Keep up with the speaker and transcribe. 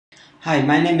Hi,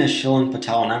 my name is Shilan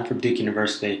Patel and I'm from Duke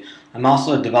University. I'm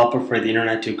also a developer for the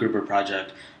Internet to Grouper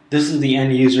project. This is the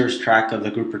end users track of the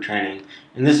Grouper training.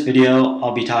 In this video,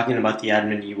 I'll be talking about the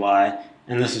admin UI,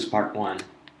 and this is part 1.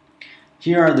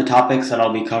 Here are the topics that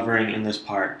I'll be covering in this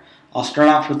part. I'll start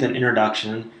off with an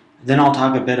introduction, then I'll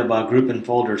talk a bit about group and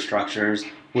folder structures,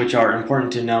 which are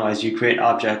important to know as you create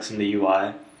objects in the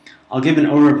UI. I'll give an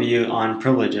overview on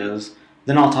privileges.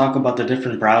 Then I'll talk about the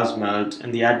different browse modes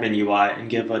in the admin UI and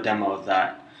give a demo of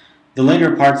that. The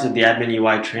later parts of the admin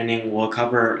UI training will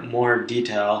cover more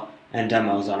detail and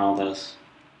demos on all this.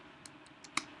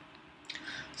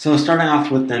 So starting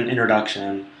off with an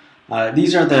introduction,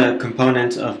 these are the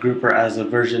components of Grouper as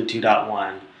of version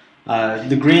 2.1.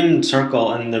 The green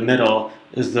circle in the middle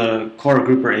is the core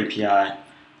Grouper API.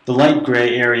 The light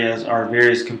gray areas are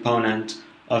various components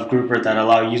of Grouper that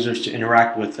allow users to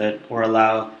interact with it or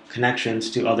allow connections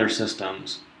to other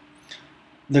systems.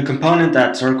 The component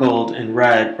that's circled in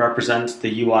red represents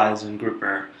the UIs in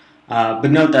Grouper.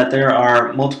 But note that there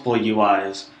are multiple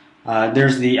UIs.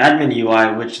 There's the admin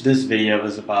UI, which this video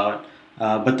is about,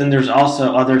 but then there's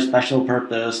also other special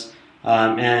purpose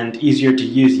and easier to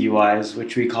use UIs,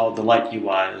 which we call the light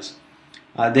UIs.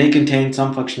 They contain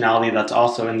some functionality that's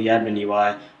also in the admin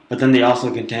UI, but then they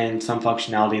also contain some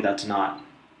functionality that's not.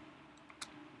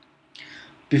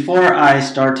 Before I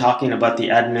start talking about the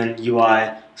admin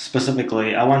UI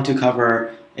specifically, I want to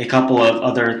cover a couple of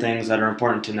other things that are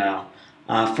important to know.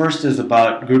 First is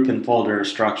about group and folder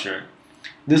structure.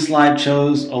 This slide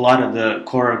shows a lot of the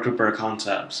core Grouper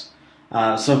concepts.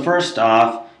 So first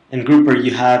off, in Grouper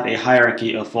you have a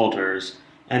hierarchy of folders,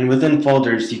 and within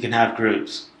folders you can have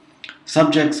groups.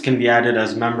 Subjects can be added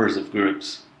as members of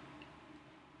groups.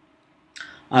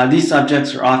 These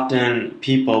subjects are often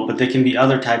people, but they can be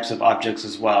other types of objects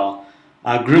as well.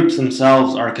 Groups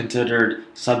themselves are considered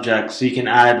subjects, so you can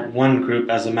add one group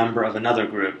as a member of another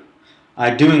group.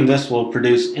 Doing this will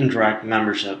produce indirect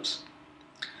memberships.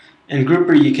 In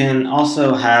Grouper you can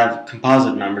also have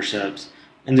composite memberships,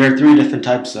 and there are 3 different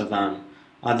types of them.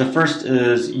 The first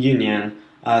is union,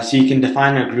 so you can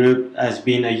define a group as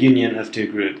being a union of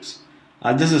 2 groups.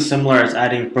 This is similar as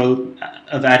adding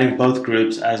both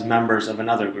groups as members of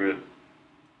another group.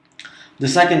 The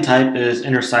second type is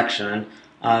intersection,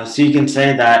 so you can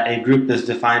say that a group is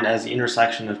defined as the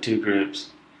intersection of 2 groups.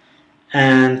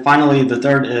 And finally, the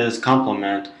third is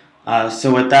complement.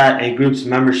 So with that, a group's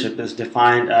membership is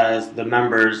defined as the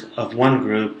members of one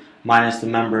group minus the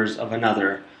members of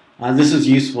another. This is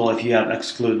useful if you have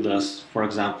exclude lists, for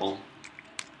example.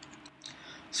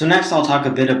 So next I'll talk a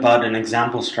bit about an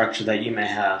example structure that you may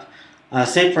have.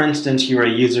 Say for instance you're a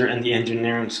user in the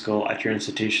engineering school at your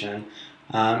institution,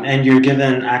 and you're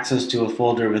given access to a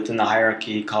folder within the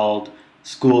hierarchy called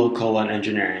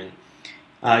school:engineering.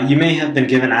 You may have been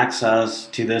given access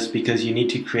to this because you need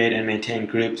to create and maintain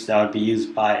groups that would be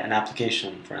used by an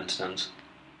application, for instance.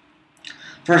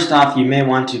 First off, you may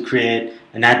want to create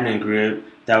an admin group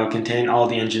that would contain all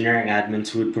the engineering admins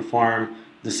who would perform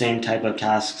the same type of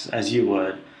tasks as you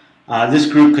would. This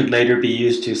group could later be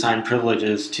used to assign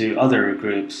privileges to other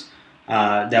groups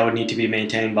that would need to be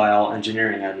maintained by all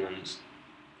engineering admins.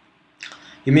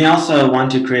 You may also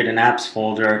want to create an apps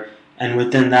folder, and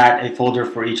within that a folder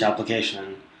for each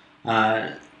application.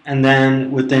 And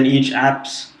then within each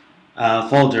apps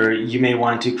folder you may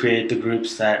want to create the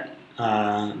groups that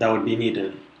would be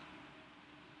needed.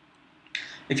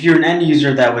 If you're an end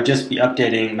user that would just be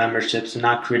updating memberships and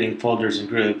not creating folders and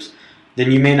groups,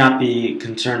 then you may not be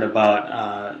concerned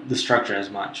about the structure as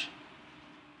much.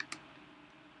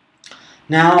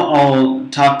 Now I'll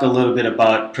talk a little bit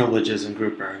about privileges in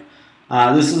Grouper.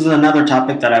 This is another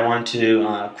topic that I want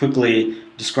to quickly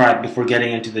describe before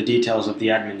getting into the details of the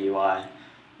admin UI.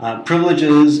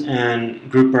 Privileges in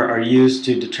Grouper are used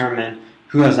to determine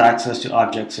who has access to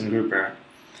objects in Grouper.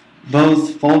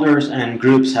 Both folders and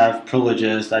groups have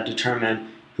privileges that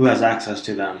determine who has access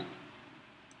to them.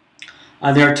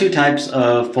 There are 2 types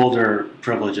of folder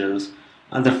privileges.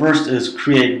 The first is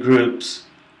create groups,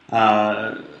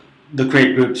 the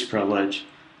create groups privilege.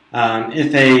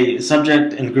 If a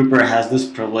subject in Grouper has this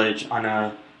privilege on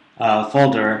a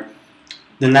folder,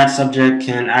 then that subject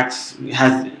has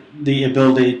the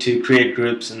ability to create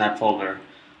groups in that folder.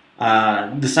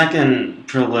 The second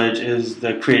privilege is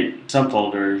the create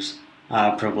subfolders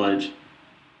privilege.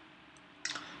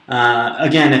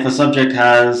 Again, if a subject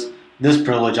has this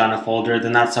privilege on a folder,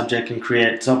 then that subject can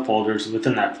create subfolders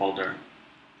within that folder.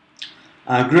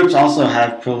 Groups also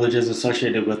have privileges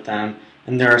associated with them,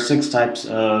 and there are 6 types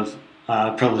of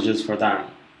privileges for them.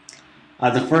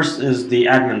 The first is the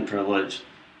admin privilege.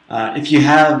 If you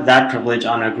have that privilege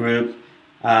on a group,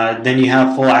 then you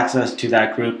have full access to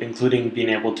that group, including being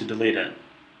able to delete it.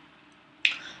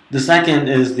 The second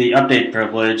is the update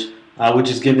privilege, which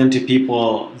is given to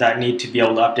people that need to be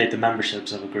able to update the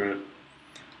memberships of a group.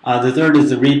 The third is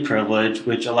the read privilege,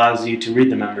 which allows you to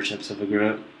read the memberships of a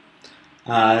group.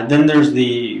 Then there's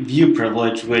the view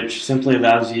privilege, which simply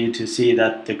allows you to see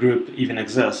that the group even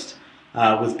exists,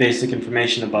 with basic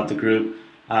information about the group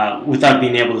without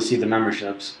being able to see the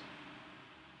memberships.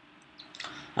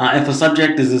 If a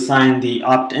subject is assigned the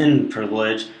opt-in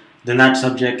privilege, then that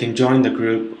subject can join the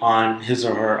group on his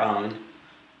or her own.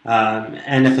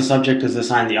 And if a subject is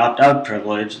assigned the opt-out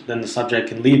privilege, then the subject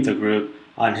can leave the group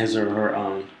on his or her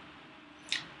own.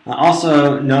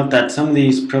 Also note that some of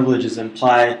these privileges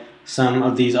imply some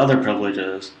of these other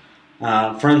privileges.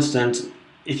 For instance,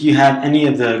 if you have any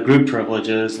of the group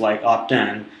privileges like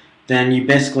opt-in, then you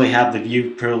basically have the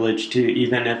view privilege too,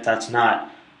 even if that's not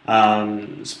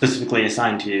specifically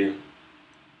assigned to you.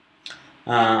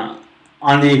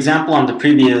 On the example on the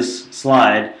previous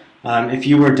slide, if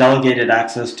you were delegated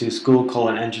access to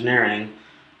school:engineering,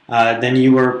 then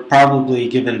you were probably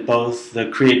given both the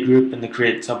create group and the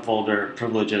create subfolder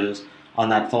privileges on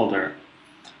that folder.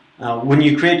 When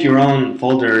you create your own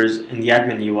folders in the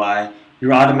admin UI,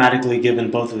 you're automatically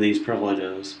given both of these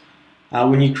privileges.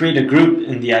 When you create a group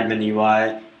in the admin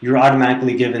UI, you're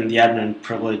automatically given the admin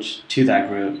privilege to that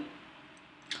group.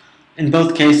 In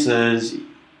both cases,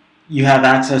 you have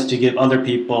access to give other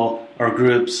people or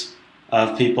groups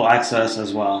of people access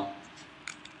as well.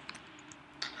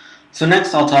 So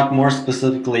next I'll talk more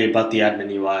specifically about the admin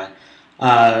UI.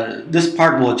 This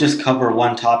part will just cover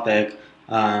one topic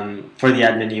for the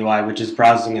admin UI, which is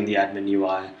browsing in the admin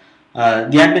UI.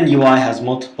 The admin UI has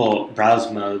multiple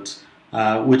browse modes,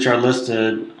 which are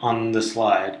listed on the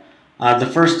slide. The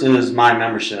first is My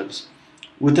Memberships.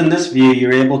 Within this view,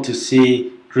 you're able to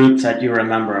see groups that you're a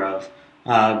member of.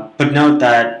 But note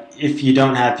that if you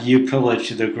don't have view privilege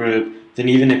to the group, then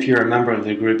even if you're a member of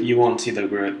the group, you won't see the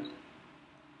group.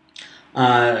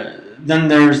 Then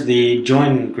there's the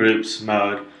Join Groups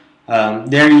mode.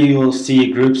 There you will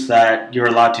see groups that you're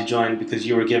allowed to join because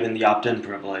you were given the opt-in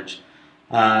privilege.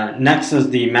 Next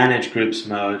is the Manage Groups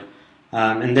mode.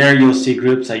 And there you'll see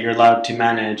groups that you're allowed to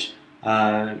manage,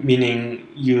 meaning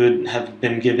you would have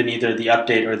been given either the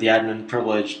update or the admin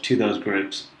privilege to those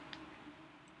groups.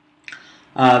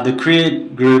 The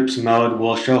Create Groups mode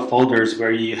will show folders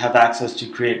where you have access to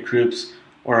create groups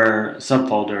or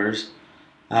subfolders.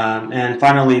 And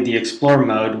finally, the Explore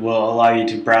mode will allow you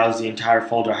to browse the entire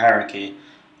folder hierarchy.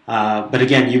 But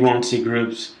again, you won't see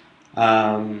groups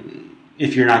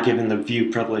if you're not given the view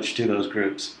privilege to those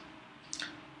groups.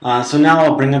 So now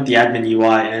I'll bring up the admin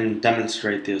UI and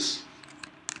demonstrate this.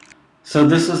 So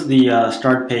this is the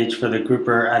start page for the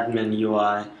Grouper admin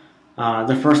UI.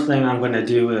 The first thing I'm going to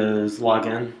do is log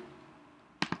in.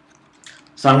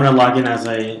 So I'm going to log in as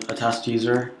a test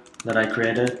user that I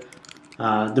created.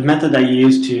 The method that you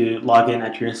use to log in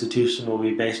at your institution will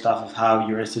be based off of how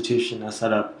your institution has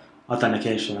set up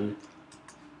authentication.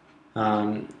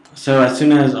 So as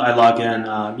soon as I log in,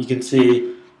 you can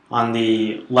see on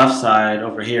the left side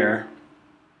over here,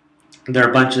 there are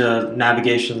a bunch of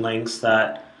navigation links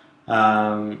that,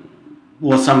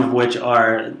 well, some of which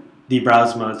are the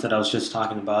browse modes that I was just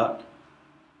talking about.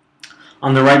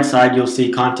 On the right side, you'll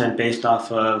see content based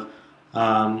off of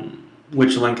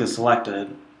which link is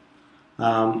selected.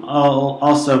 I'll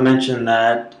also mention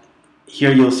that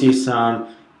here you'll see some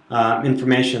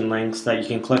information links that you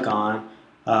can click on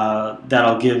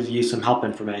that'll give you some help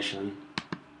information.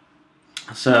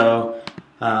 So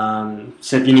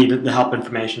if you need the help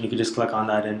information, you can just click on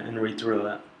that and read through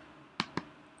it.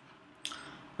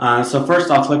 So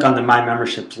first I'll click on the My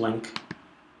Memberships link.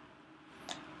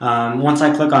 Once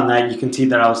I click on that, you can see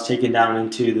that I was taken down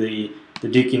into the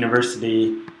Duke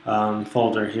University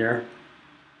folder here.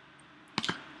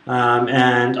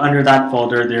 And under that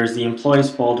folder, there's the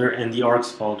Employees folder and the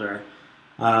Orgs folder.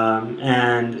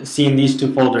 And seeing these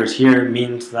two folders here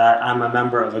means that I'm a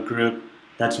member of a group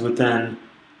that's within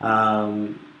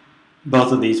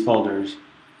both of these folders.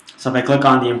 So if I click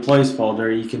on the Employees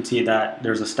folder, you can see that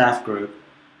there's a staff group.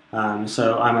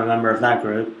 So I'm a member of that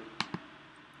group.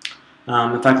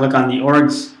 If I click on the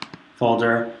Orgs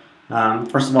folder,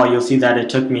 first of all, you'll see that it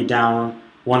took me down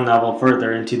one level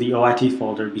further into the OIT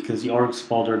folder because the Orgs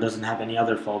folder doesn't have any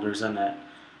other folders in it.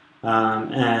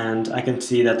 And I can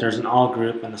see that there's an all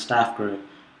group and a staff group.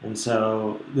 And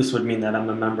so this would mean that I'm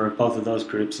a member of both of those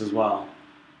groups as well.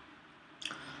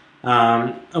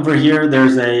 Over here,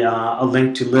 there's a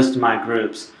link to list my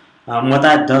groups. What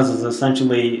that does is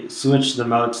essentially switch the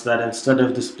modes that instead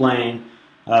of displaying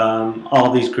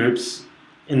all these groups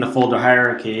in the folder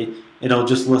hierarchy, it'll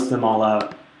just list them all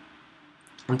out.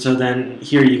 And so then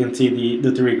here you can see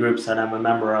the three groups that I'm a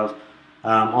member of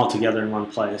all together in one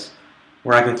place,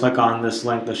 where I can click on this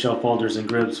link, the show folders and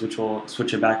groups, which will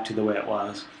switch it back to the way it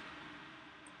was.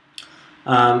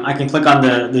 I can click on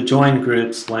the join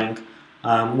groups link,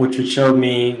 which would show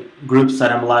me groups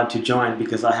that I'm allowed to join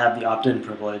because I have the opt-in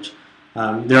privilege.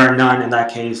 There are none in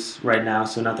that case right now,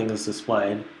 so nothing is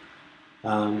displayed.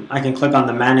 I can click on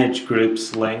the manage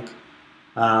groups link,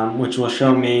 which will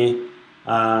show me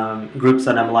groups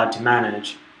that I'm allowed to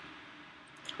manage.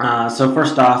 So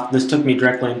first off, this took me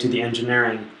directly into the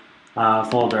engineering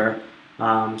folder,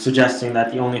 suggesting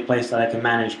that the only place that I can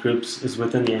manage groups is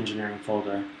within the engineering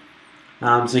folder.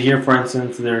 So here, for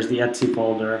instance, there's the Etsy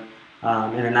folder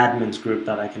and an admins group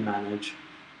that I can manage.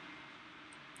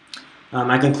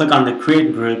 I can click on the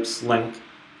create groups link,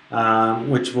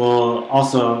 which will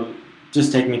also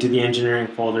just take me to the engineering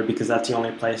folder because that's the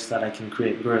only place that I can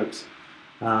create groups.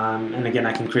 And again,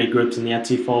 I can create groups in the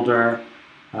Etsy folder,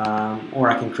 or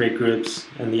I can create groups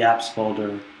in the apps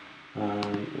folder,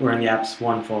 or in the apps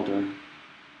 1 folder.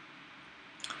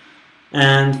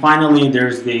 And finally,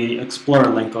 there's the Explorer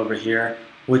link over here,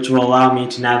 which will allow me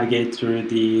to navigate through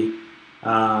the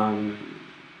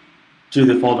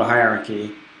folder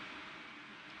hierarchy.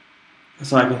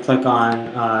 So I can click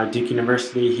on Duke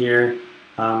University here.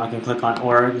 I can click on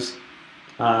orgs.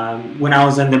 When I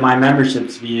was in the My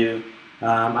Memberships view,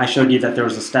 I showed you that there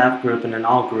was a staff group and an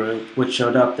all group, which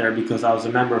showed up there because I was a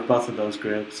member of both of those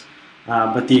groups.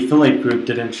 But the affiliate group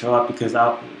didn't show up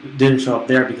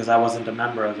there because I wasn't a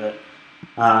member of it.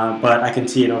 But I can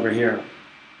see it over here.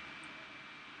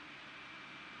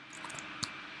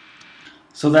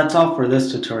 So that's all for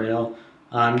this tutorial.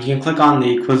 You can click on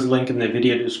the quiz link in the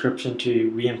video description to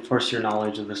reinforce your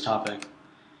knowledge of this topic.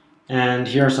 And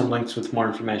here are some links with more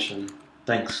information.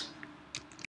 Thanks.